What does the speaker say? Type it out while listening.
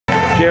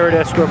Jered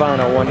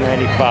Escribano,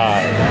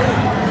 195.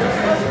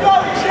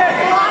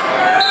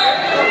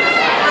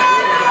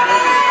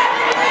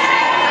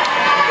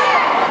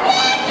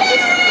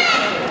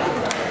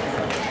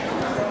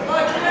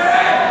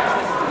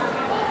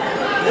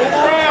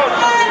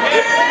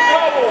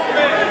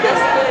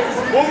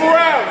 Move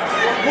around.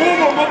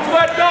 Move him. Look for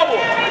that double.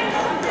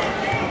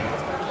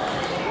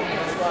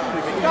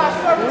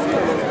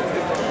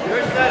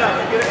 Good setup.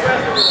 Get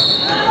aggressive with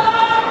him.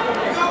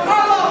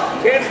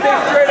 Can't stay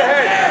straight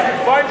ahead.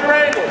 Find your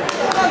angle.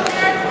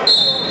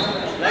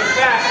 Legs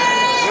back.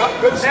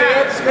 Good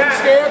stance. Good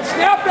stance.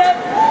 Snap it.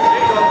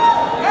 There you go.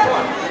 Come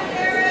on.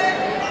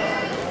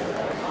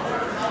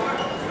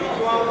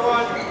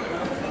 2-on-1.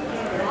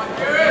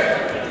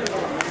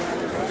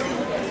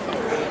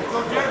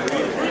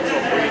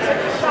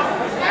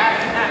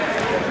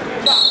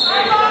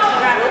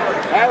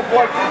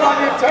 Boy, keep on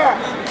the attack.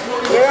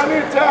 Stay on the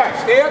attack.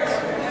 Stance.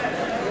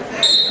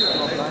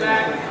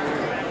 Back.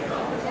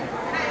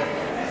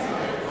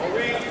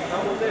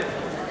 Double this.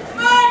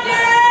 Come on,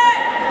 Jered!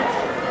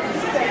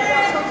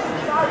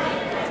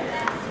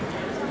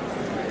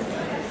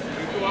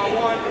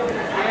 2-on-1.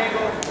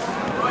 Angle.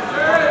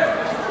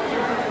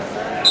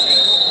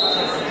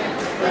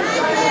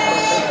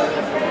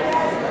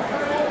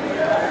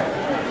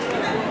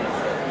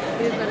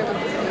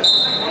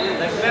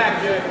 Legs back,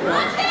 Jered.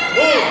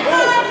 Move,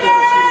 move!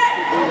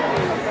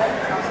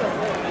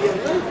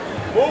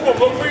 Move him,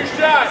 look for your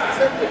shot!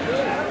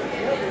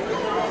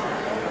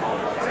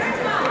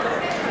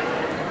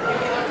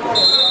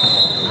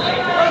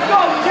 Let's go,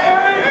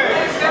 Jered!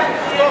 Let's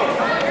go!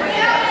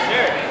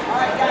 Jered!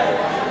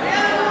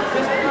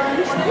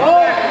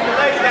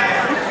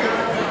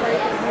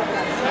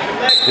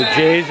 The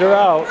Jays are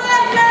out.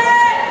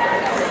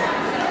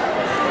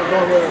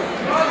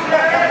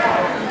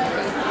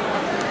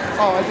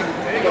 Oh, I think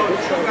there you go.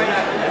 Good shot.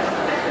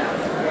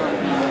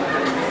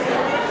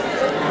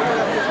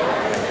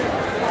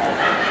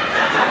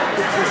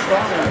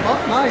 Oh,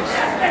 nice.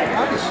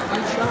 Nice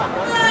shot.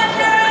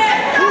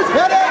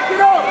 Hit it! Get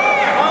up!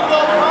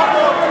 Humble.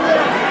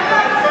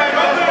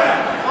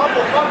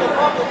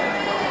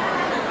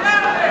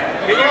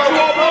 Get your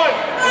 2-on-1.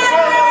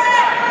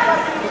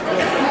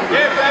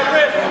 Yeah, that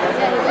wrist.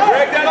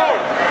 Drag that arm.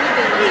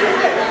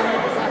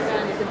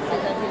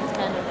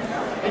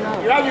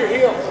 Get on your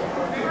heels.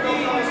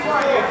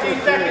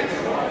 15 seconds.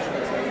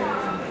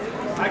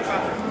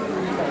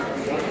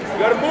 You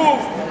gotta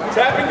move.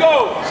 Tap and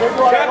go.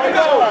 Tap and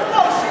go.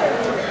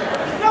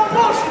 No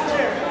motion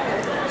there.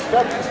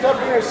 Step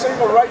in there,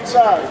 single right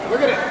side.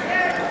 Look at it.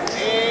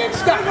 And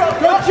stop.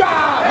 Good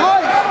job.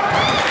 Nice.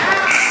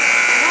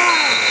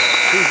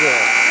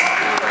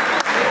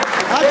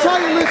 I'll tell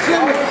you,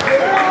 listen.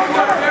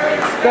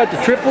 Got the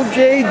triple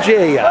JJ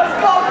out.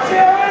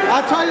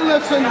 I'll tell you,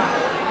 listen.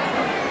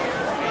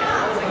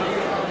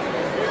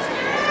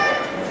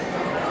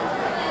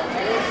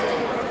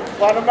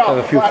 Have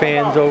a few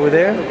fans over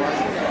there.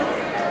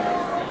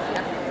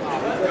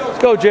 Let's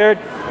go, Jered.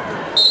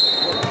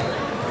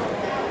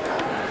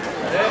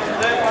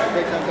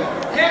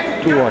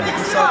 2-1.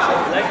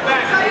 Leg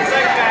back.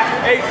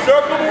 Hey,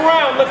 circle him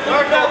around. Let's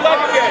look at that leg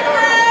again.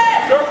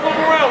 Circle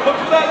him around. Look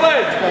for that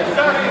leg.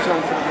 Don't get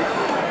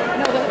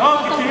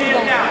your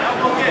hands down.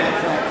 Elbow in.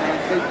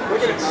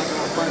 Look at it.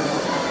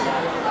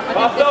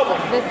 Pop double.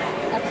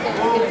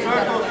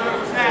 Circle,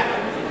 snap.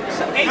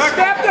 Hey,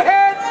 snap the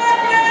head.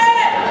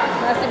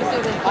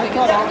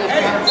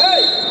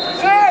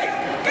 Hey!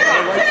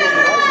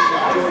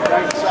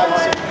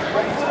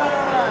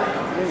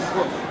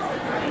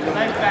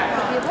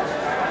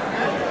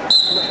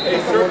 Hey,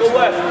 circle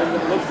left.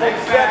 Looks like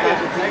second.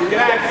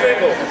 Back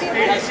single.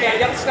 You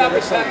gotta stop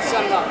it, set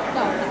it up.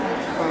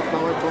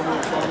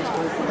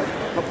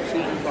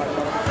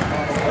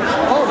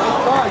 Oh, nice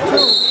try,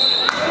 too.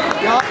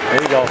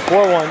 There you go,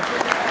 4-1.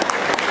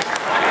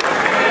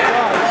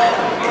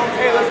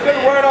 Hey, let's get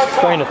him right on top.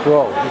 Trying to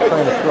throw. He's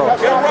trying to throw. Get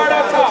him right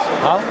on top.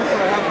 Huh?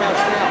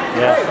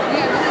 Yeah.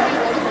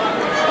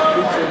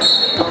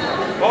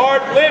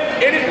 Hard lift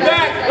in his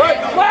back. Right,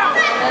 slap.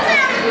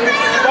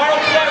 Spiral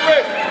to that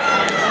wrist.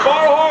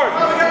 Spiral hard.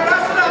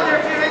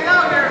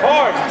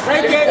 Hard.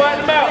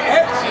 Flatten him out.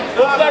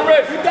 Lift that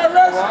wrist. Keep that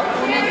wrist.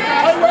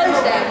 High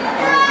waist.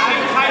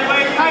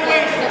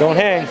 Don't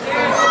hang.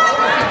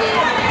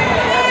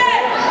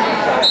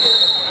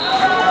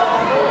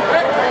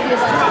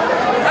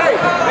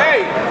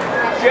 Hey,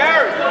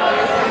 Jered.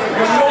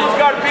 Your shoulder's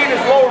got to be in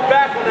his lower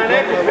back on that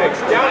ankle pick.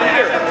 Down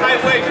here. High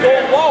waist.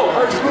 Going low.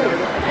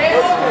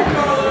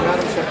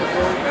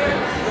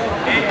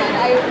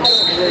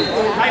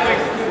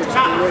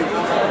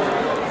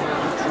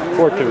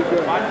 4-2.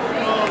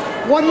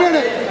 1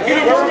 minute.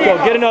 Go,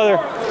 get another.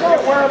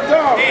 Wear him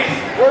down.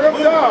 Wear him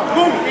down.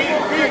 Move.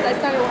 I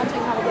started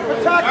watching how to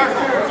Circle.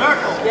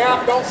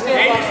 Snap, don't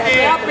stand like that.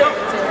 Snap it.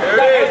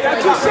 There it is.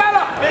 That's your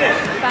setup. Finish.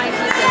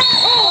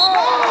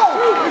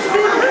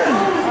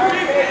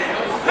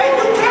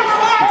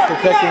 He's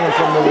protecting him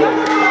from the wall.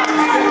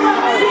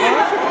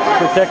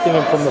 Protecting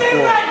him from the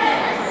floor.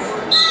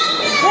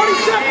 20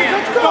 seconds.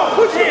 Let's go.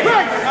 Push the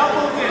pick.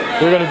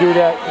 We're going to do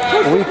that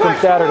a week from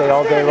Saturday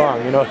all day long,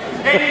 you know.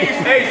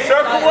 Hey,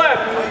 circle left.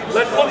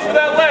 Let's look for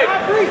that leg.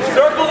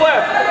 Circle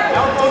left.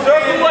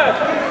 Circle left.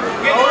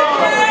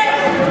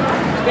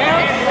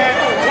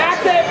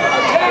 Attack it!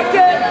 Attack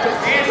it!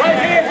 Right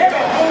here, hit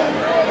it!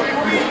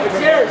 It's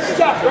here,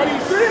 stop, ready?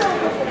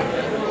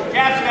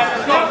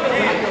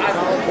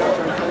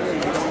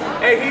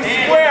 Hey, he's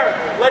square.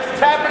 Let's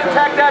tap and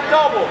attack that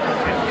double.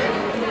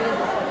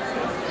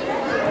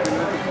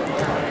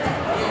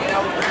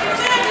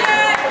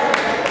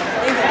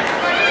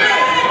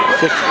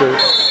 6-2.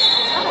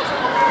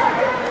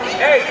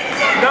 Hey,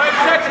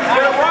 9 seconds.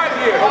 Get him right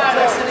here.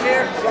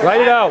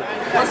 Write it out.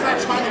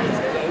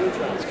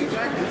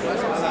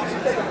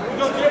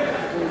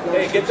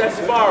 Hey, get that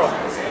spiral.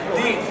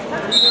 Deep.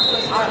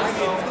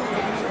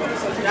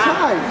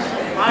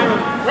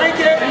 Break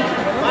it.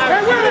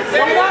 Hey, wait a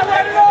second.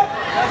 Light it up.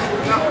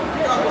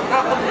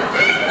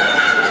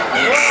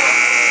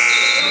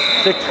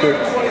 6-2.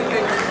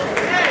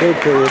 Third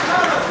period.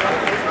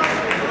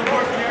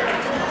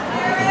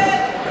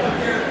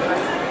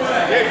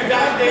 You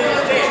gotta stay on the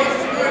stand.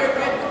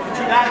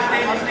 You gotta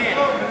stay on the stand.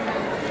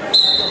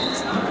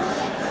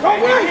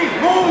 Don't wait.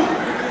 Move.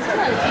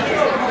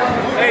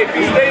 Hey, if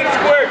you stay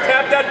square,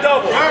 tap that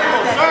double.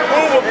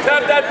 Move him,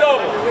 tap that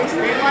double.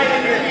 Stay right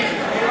in your feet.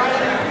 Stay right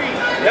in your feet.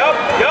 Yup.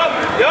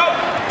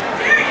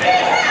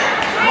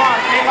 Come on,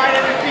 stay right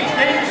in your feet.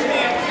 Stay in your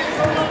stand.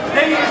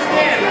 Stay in your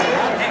stand.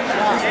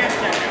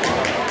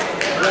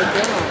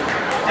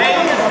 Stay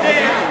in your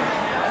stand.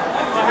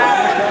 That's what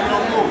happens if you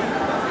don't move.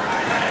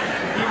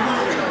 Keep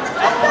moving.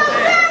 Elbows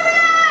in.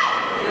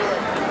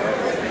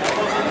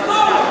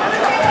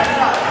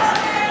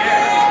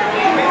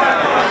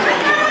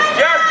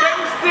 Jered, get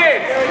in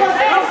stance.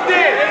 Good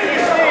stance.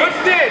 Good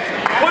stance.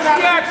 Push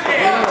the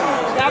action.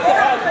 Stop the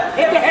head.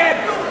 Hit the head.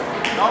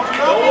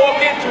 Don't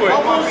walk into it.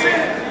 Elbows in.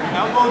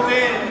 Elbows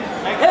in.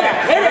 Like Hit it.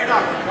 that. Hit it.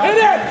 Hit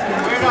it.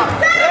 Square it up.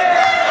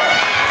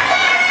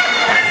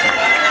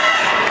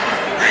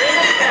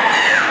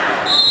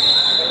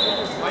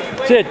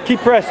 Sid, keep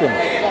pressing.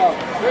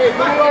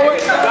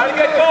 Gotta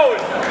get going.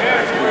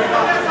 Square it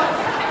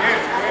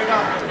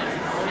up.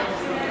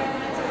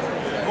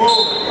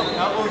 Move.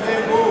 Elbows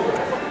in. Move.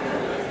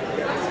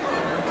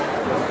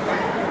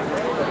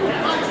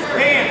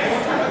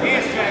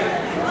 Hands check.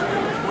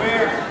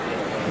 Square.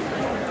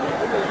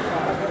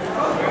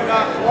 Square it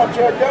up. Come on,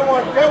 Jered. Get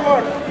one.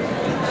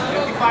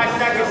 55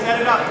 seconds. Set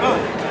it up. Go.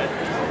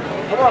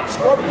 Come on.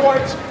 Score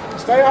points.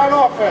 Stay on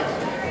offense.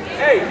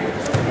 Hey,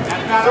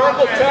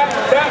 circle, tap,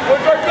 with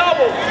your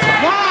double.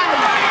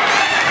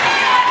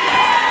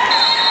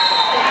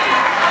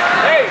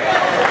 Hey,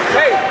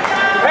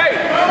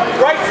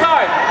 right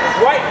side.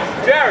 Right,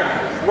 Jered,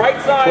 right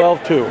side.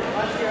 12-2.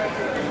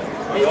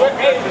 Hey,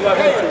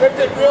 lift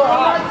it real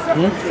high.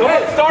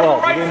 Start on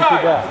the right you didn't see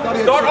side. that.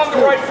 Start on the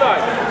right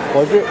side.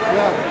 Was it?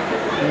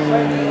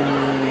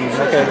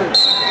 Okay.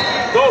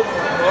 Go.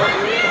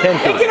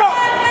 10-2. Pick it up.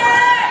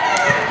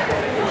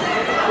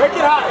 Break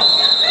it high.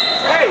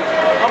 Hey,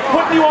 I'm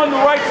putting you on the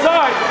right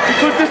side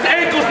because this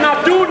ankle's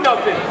not doing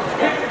nothing.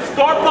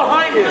 Start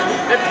behind it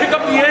and pick up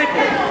the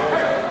ankle.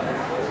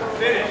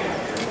 Finish.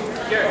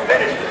 Jered,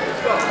 finish.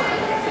 Let's go.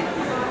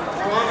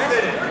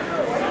 Finish.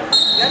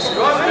 Yes,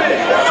 go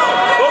finish.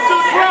 Go do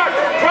the drive.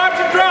 Drive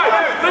to drive.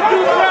 Let's do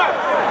the drive.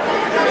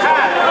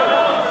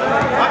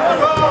 Rock and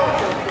roll.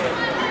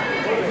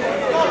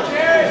 Go,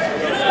 Jered.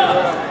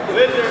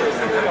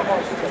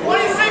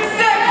 26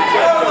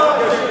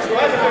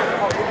 seconds.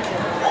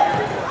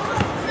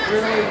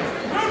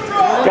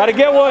 Gotta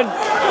get one.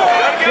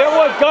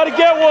 Gotta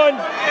get one.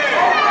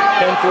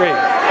 10-3.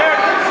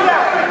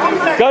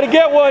 Gotta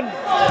get one.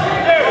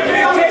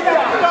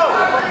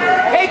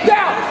 Take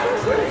down.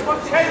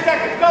 10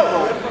 seconds.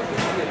 Go.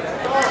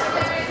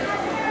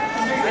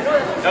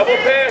 Double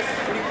pass.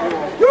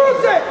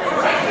 Use it.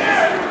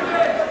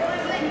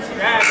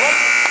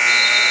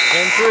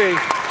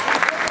 10-3.